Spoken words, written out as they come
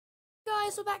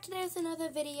guys, we're back today with another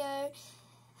video,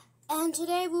 and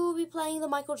today we will be playing the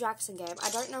Michael Jackson game.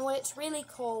 I don't know what it's really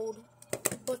called,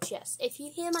 but yes, if you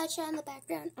hear my chat in the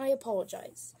background, I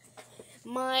apologize.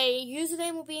 My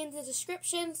username will be in the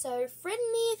description, so friend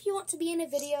me if you want to be in a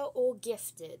video or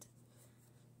gifted.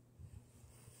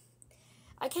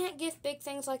 I can't gift big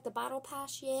things like the Battle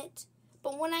Pass yet,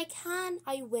 but when I can,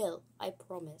 I will, I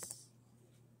promise.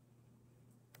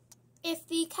 If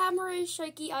the camera is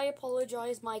shaky, I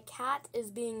apologize. My cat is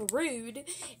being rude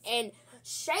and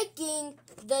shaking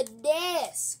the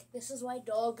desk. This is why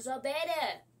dogs are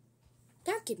better.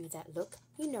 Don't give me that look.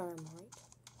 You know I'm right.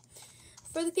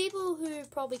 For the people who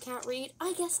probably can't read,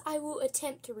 I guess I will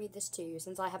attempt to read this to you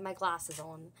since I have my glasses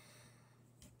on.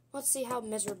 Let's see how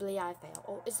miserably I fail.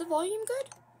 Oh, is the volume good?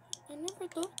 I never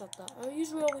thought about that. I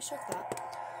usually always check that.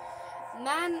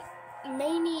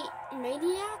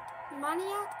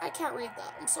 Maniac? I can't read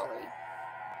that. I'm sorry.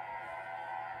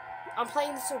 I'm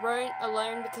playing this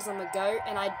alone because I'm a goat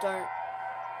and I don't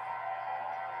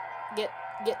get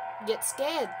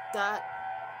scared that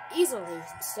easily and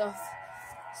stuff.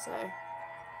 So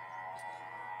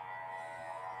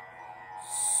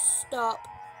stop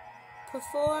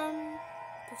performing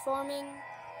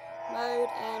mode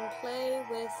and play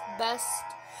with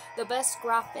the best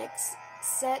graphics.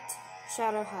 Set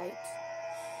shadow height.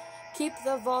 Keep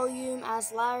the volume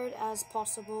as loud as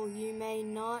possible. You may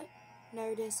not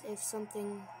notice if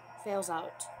something fails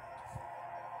out.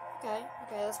 Okay,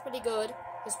 that's pretty good.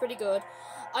 That's pretty good.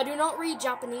 I do not read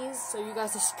Japanese, so you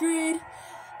guys are screwed.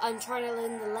 I'm trying to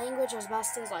learn the language as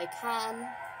best as I can.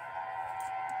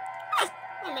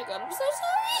 Oh my god, I'm so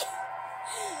sorry.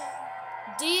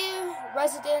 Dear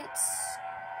residents,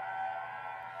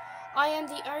 I am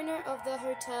the owner of the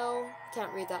hotel.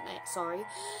 Can't read that name, sorry.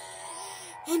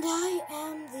 And I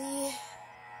am the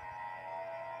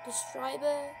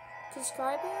describer.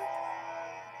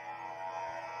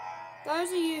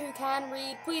 Those of you who can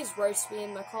read, please roast me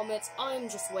in the comments. I'm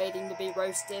just waiting to be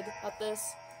roasted at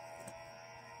this.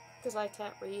 Because I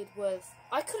can't read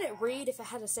I couldn't read if it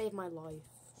had to save my life,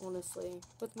 honestly.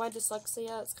 With my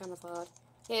dyslexia, it's kind of hard.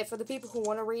 Yeah, for the people who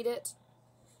want to read it.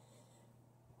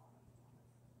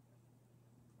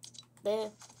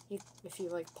 There. If you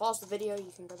pause the video,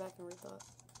 you can go back and read that.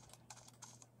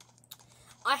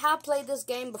 I have played this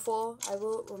game before. I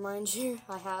will remind you,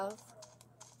 I have.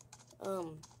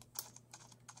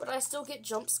 But I still get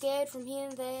jump scared from here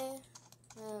and there,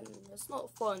 and it's not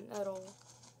fun at all.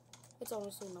 It's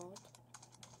honestly not.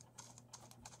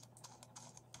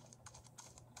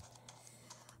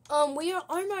 We are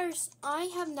almost. I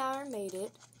have now made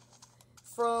it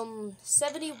from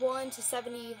 71 to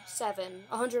 77,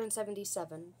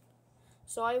 177.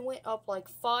 So I went up like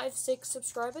 5-6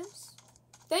 subscribers.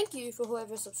 Thank you for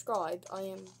whoever subscribed. I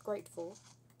am grateful.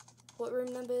 What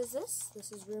room number is this?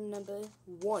 This is room number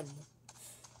 1.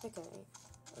 Okay.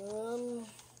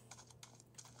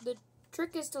 The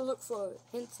trick is to look for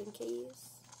hints and keys.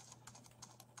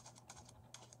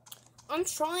 I'm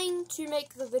trying to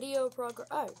make the video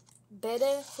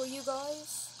better for you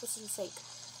guys. For some sake.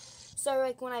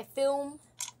 So when I film,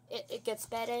 it gets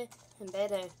better and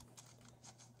better.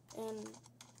 And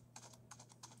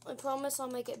I promise I'll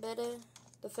make it better.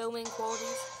 The filming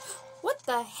quality. What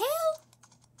the hell?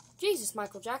 Jesus,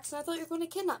 Michael Jackson, I thought you were going to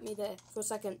kidnap me there for a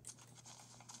second.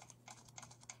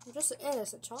 I'm just an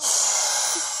innocent child.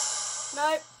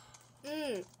 No.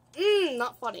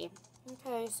 Not funny.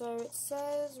 Okay, so it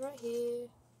says right here.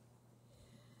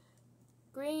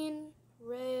 Green,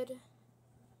 red,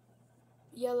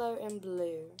 yellow, and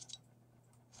blue.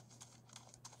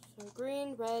 So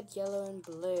green, red, yellow, and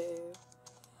blue.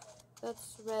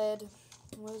 That's red.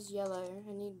 Where's yellow?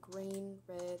 I need green,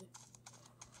 red.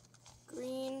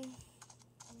 Green.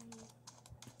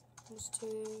 There's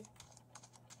 2.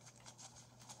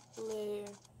 Blue.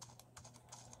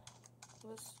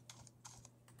 Where's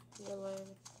yellow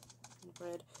and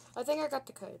red? I think I got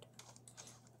the code.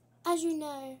 As you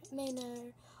may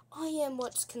know, I am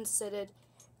what's considered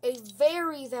a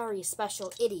very, very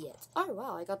special idiot. Oh,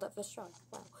 wow, I got that first try.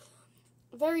 Wow.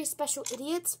 Very special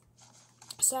idiot.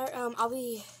 So,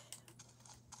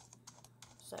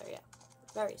 yeah,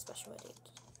 very special idiot.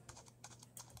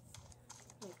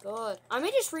 Oh my god. I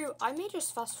may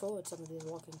just fast forward some of these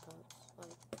walking parts.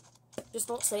 Just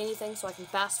not say anything so I can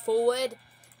fast forward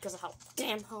because of how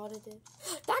damn hard it is.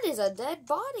 That is a dead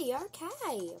body,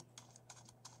 okay.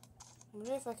 I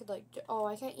wonder if I could oh,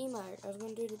 I can't emote. I was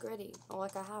gonna do the gritty. I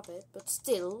have it, but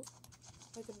still,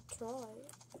 I could try.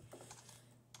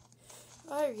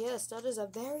 Oh yes, that is a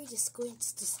very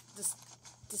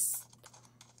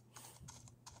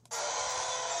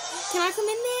Can I come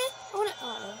in there?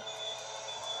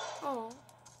 Oh.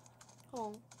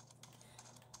 Oh.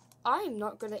 I'm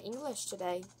not good at English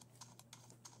today.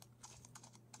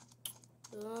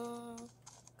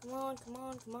 Come on, come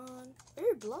on, come on.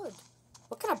 Ooh, blood.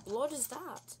 What kind of blood is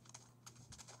that?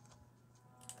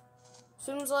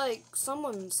 Seems like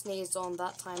someone sneezed on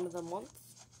that time of the month.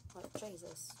 Like,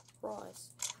 Jesus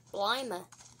Christ. Blimey.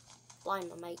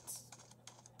 Blimey, mates.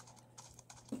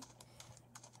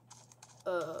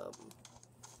 What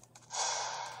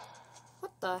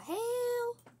the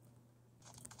hell?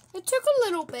 It took a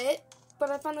little bit, but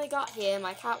I finally got here.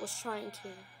 My cat was trying to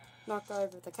knock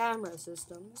over the camera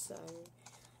system, so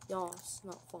yas,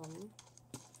 not fun.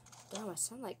 Damn, I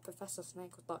sound like Professor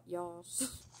Snake with that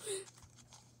yas.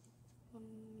 1,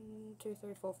 2,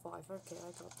 3, 4, 5. Okay,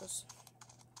 I got this.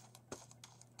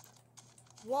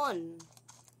 1.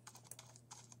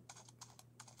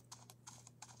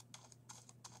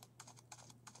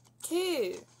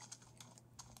 2,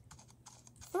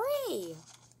 3,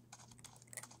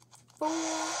 4.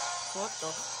 What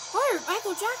the? Oh,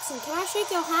 Michael Jackson, can I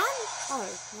shake your hand? Oh,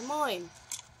 never mind.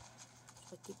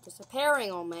 I keep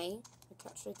disappearing on me. I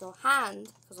can't shake your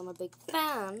hand because I'm a big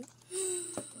fan.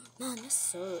 Man, this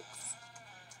sucks.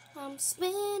 I'm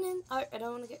spinning. Oh, I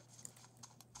don't want to get.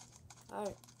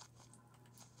 Oh.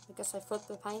 I guess I flipped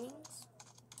the paintings.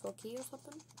 For a key or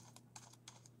something.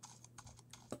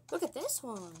 Look at this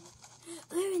one.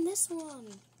 Ooh, and this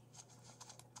one.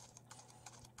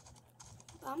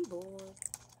 I'm bored.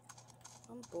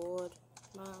 I'm bored.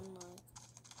 Man,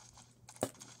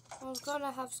 like. I was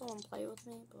gonna have someone play with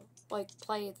me, but. Like,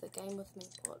 play the game with me,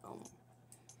 but,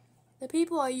 the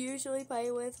people I usually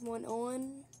play with went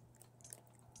on.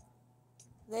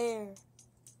 There.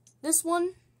 This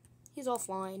one, he's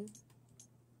offline.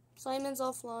 Simon's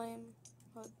offline.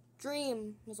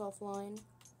 Dream is offline.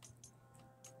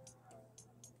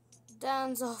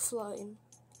 Dan's offline.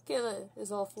 Killer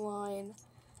is offline.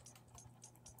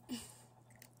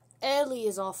 Ellie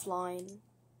is offline.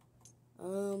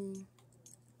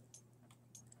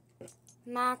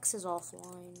 Max is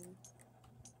offline.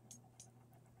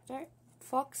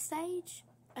 Fox Stage?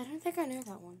 I don't think I know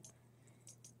that one.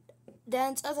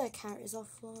 Dan's other account is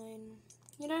offline.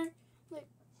 You know? Like,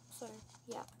 so,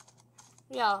 yeah.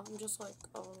 Yeah, I'm just like,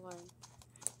 all alone.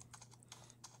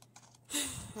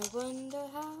 I wonder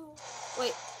how.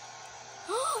 Wait.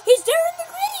 He's doing the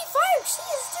gritty, folks! He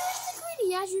is doing the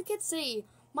gritty, as you can see.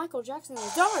 Michael Jackson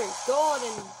is God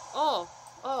and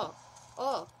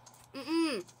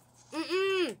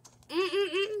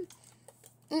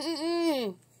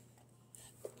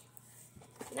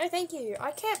No, thank you.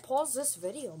 I can't pause this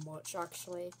video much,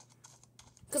 actually.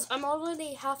 Because I'm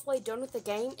already halfway done with the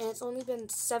game, and it's only been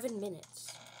 7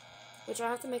 minutes. Which I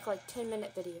have to make, like,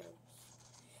 10-minute videos.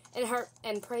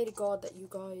 And pray to God that you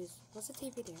guys... What's the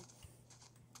TV doing?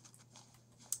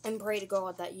 And pray to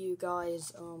God that you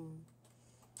guys,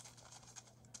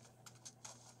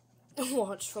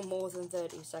 watch for more than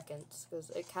 30 seconds.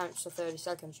 Because it counts to 30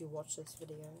 seconds you watch this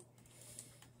video.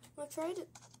 I tried it.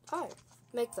 Oh.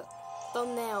 Make the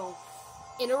thumbnail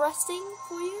interesting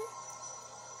for you?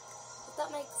 If that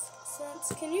makes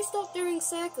sense. Can you stop doing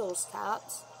circles, cat?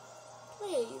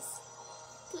 Please.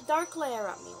 Don't glare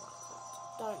at me like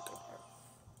that. Don't glare.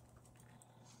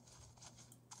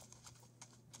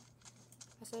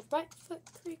 I said, right foot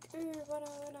creak,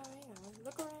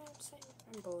 look around, say,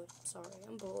 I'm bored. Sorry,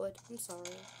 I'm bored. I'm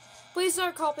sorry. Please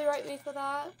don't copyright me for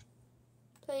that.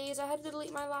 Please, I had to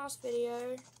delete my last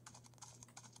video.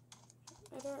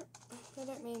 I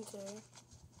don't mean to.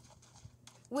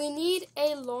 We need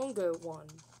a longer one.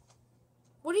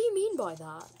 What do you mean by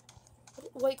that?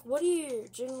 What do you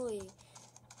generally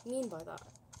mean by that?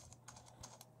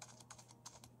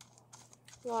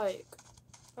 Like,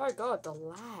 oh god, the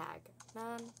lag,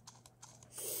 man.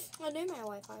 I knew my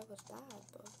Wi-Fi was bad,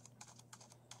 but...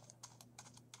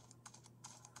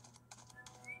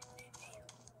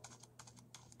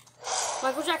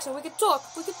 Michael Jackson, we could talk,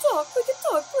 please,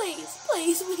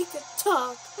 we could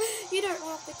talk. You don't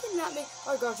have to kidnap me.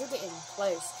 Oh god, you're getting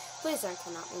close. Please don't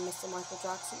kidnap me, Mr. Michael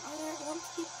Jackson. I don't want to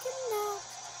be kidnapped.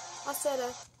 I said,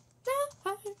 no.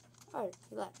 Oh,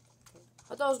 you left. Okay.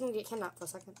 I thought I was going to get kidnapped for a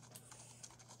second.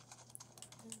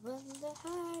 I wonder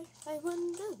how, I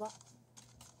wonder what.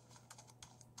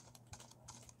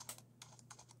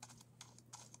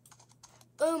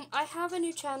 I have a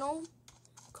new channel.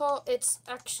 It's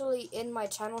actually in my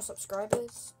channel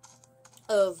subscribers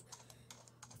of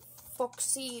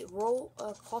Foxy Roll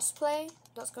Cosplay.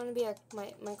 That's going to be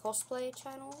my cosplay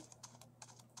channel.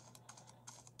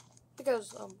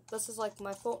 Because this is like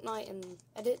my Fortnite and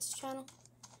edits channel.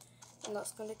 And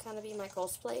that's going to kind of be my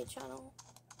cosplay channel.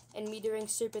 and me doing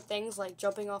stupid things like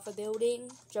jumping off a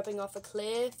building, jumping off a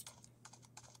cliff,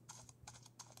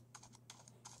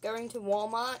 going to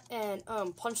Walmart and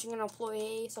punching an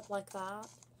employee, stuff like that.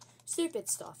 Stupid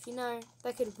stuff, you know,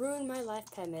 that could ruin my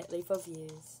life permanently for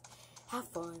views. Have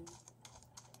fun.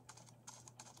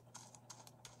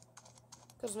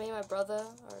 Because me and my brother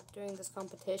are doing this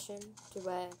competition to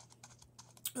where,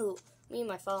 me and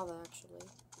my father actually,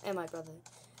 and my brother,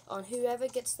 on whoever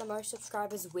gets the most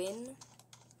subscribers win.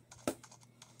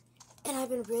 And I've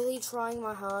been really trying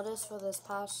my hardest for this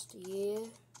past year,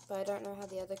 but I don't know how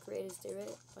the other creators do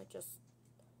it. I just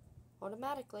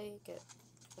automatically get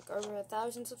like over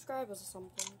 1,000 subscribers or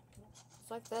something.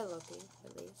 It's like they're lucky,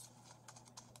 at least.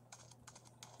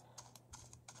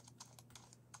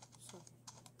 So.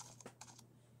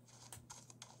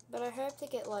 But I hope to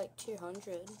get like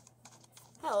 200.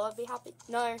 Hell, I'd be happy.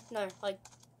 No, like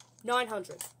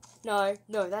 900. No,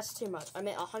 that's too much. I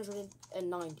meant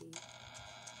 190.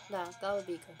 Nah, that would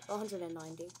be good.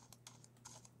 190.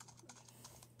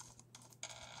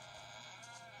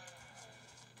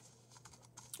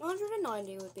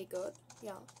 $190 would be good,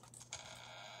 yeah.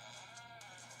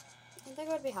 I think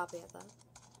I'd be happy at that.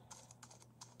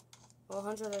 Or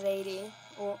 180,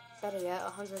 or better yet,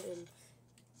 100 and...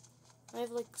 I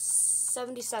have like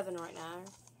 77 right now.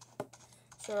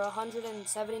 So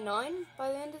 179 by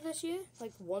the end of this year.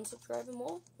 Like 1 subscriber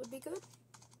more would be good.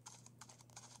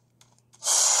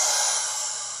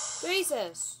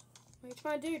 Jesus! What are you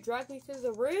trying to do? Drag me through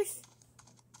the roof?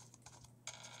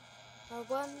 I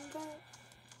wonder...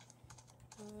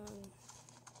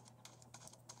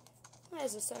 why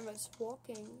is there so much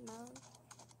walking, man?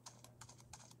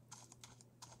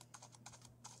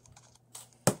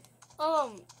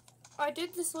 I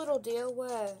did this little deal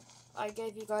where I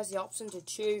gave you guys the option to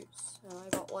choose, and I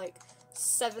got like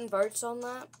 7 votes on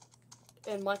that,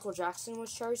 and Michael Jackson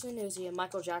was chosen. It was either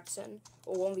Michael Jackson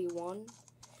or 1v1,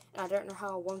 and I don't know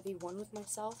how a 1v1 with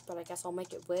myself, but I guess I'll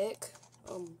make it work.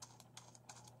 I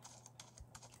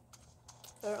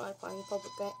don't like playing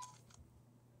public game.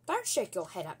 Don't shake your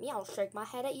head at me, I'll shake my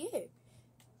head at you.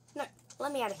 No,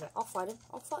 let me out of here. I'll fight him.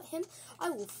 I'll fight him.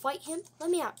 I will fight him. Let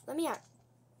me out. Let me out.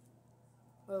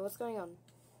 Wait, what's going on?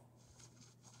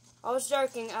 I was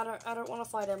joking. I don't want to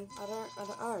fight him.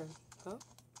 Oh. Huh?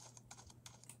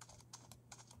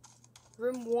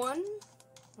 Room 1?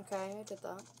 Okay, I did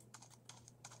that.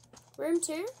 Room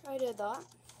 2? I did that.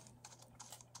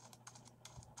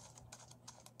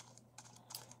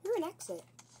 You're an exit.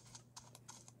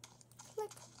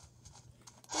 Click.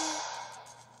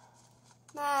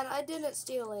 Man, I didn't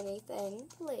steal anything.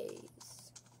 Please.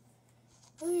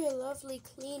 Oh, your lovely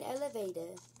clean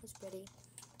elevator. That's pretty.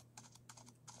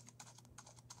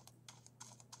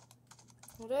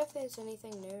 I wonder if there's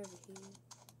anything new over here.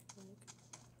 Like,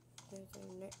 anything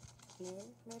new,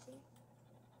 maybe?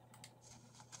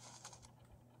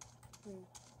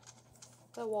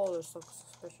 That wall just looks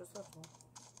suspicious, that's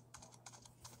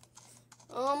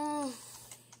all.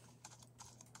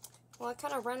 Well, I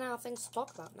kind of ran out of things to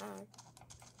talk about now.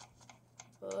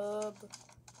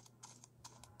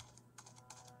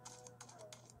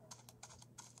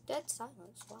 Dead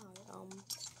silence, wow.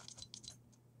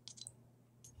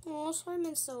 Oh,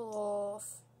 Simon's still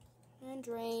off. And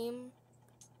Dream.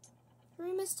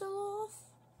 Dream is still off?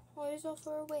 Oh, he's off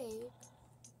for a week.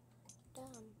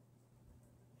 Damn.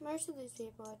 Most of these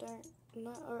people I don't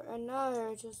know, or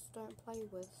I just don't play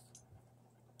with.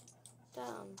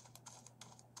 Damn.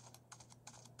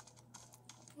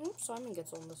 I hope Simon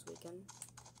gets on this weekend.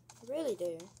 I really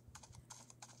do.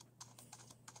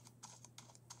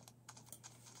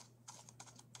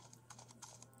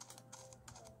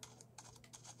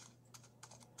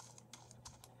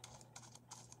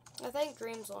 I think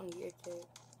Dream's on YouTube.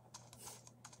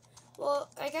 Well,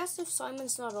 I guess if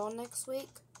Simon's not on next week,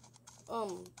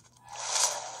 oh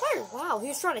wow, he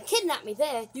was trying to kidnap me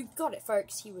there. You got it,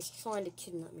 folks. He was trying to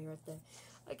kidnap me right there.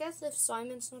 I guess if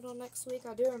Simon's not on next week,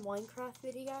 I'll do a Minecraft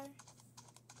video.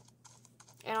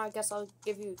 And I guess I'll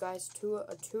give you guys a tour?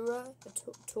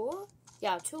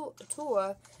 Yeah, a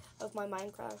tour of my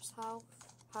Minecraft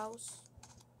house.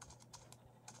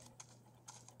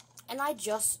 And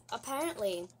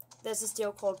apparently, there's this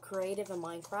deal called Creative in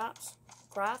Minecraft,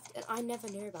 and I never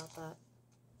knew about that.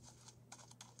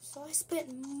 So I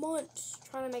spent months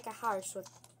trying to make a house with...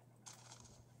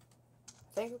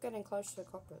 I think we're getting close to the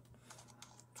cockpit.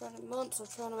 Months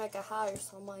of trying to make a house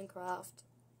on Minecraft.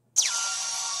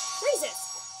 Jesus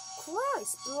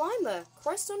Christ, Blimer.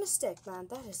 Christ on a stick, man.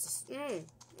 That is just...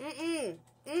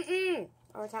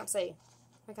 Oh, I can't see.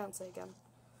 I can't see again.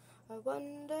 I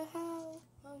wonder how...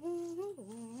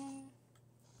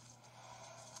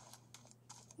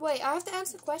 Wait, I have to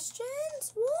answer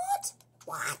questions? What?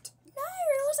 What? No,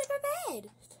 it was like my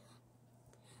bed.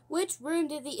 Which room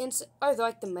did the oh,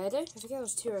 like the medic? I think it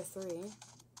was 2 or 3.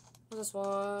 This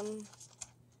one.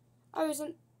 Oh, it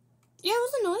wasn't. Yeah, it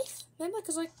was a knife. Remember?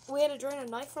 Because, like, we had to drain a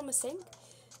knife from a sink.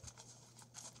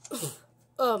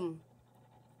 I'm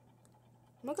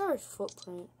gonna go with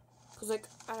footprint. Because, like,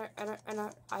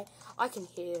 I can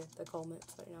hear the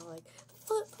comments right now. Like,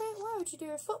 footprint? Why would you do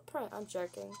a footprint? I'm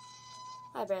joking.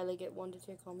 I barely get 1 to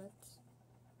 2 comments.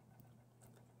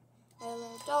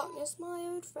 Hello, darkness, my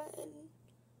old friend.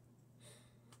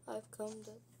 I've come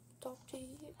to talk to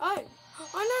you. Oh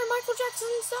no, Michael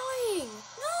Jackson's dying.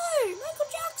 No, Michael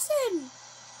Jackson.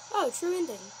 Oh, true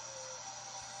ending.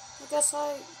 I guess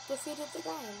I defeated the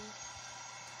game.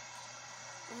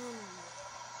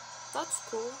 That's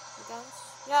cool, I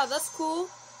guess. Yeah, that's cool.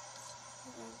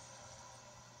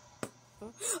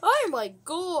 Oh my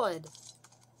god.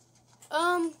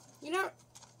 You know,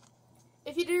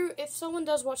 if someone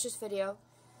does watch this video,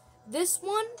 this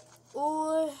one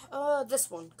or this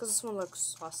one, because this one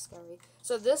looks less scary.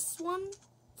 So this one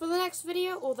for the next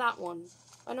video or that one?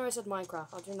 I know I said Minecraft.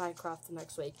 I'll do Minecraft the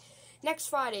next week. Next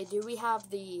Friday, do we have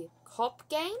the cop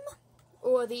game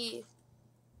or the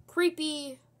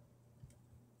creepy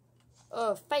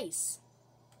face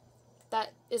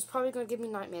that is probably going to give me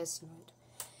nightmares tonight?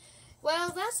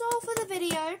 Well, that's all for the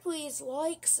video. Please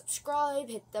like, subscribe,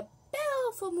 hit the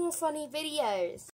bell for more funny videos.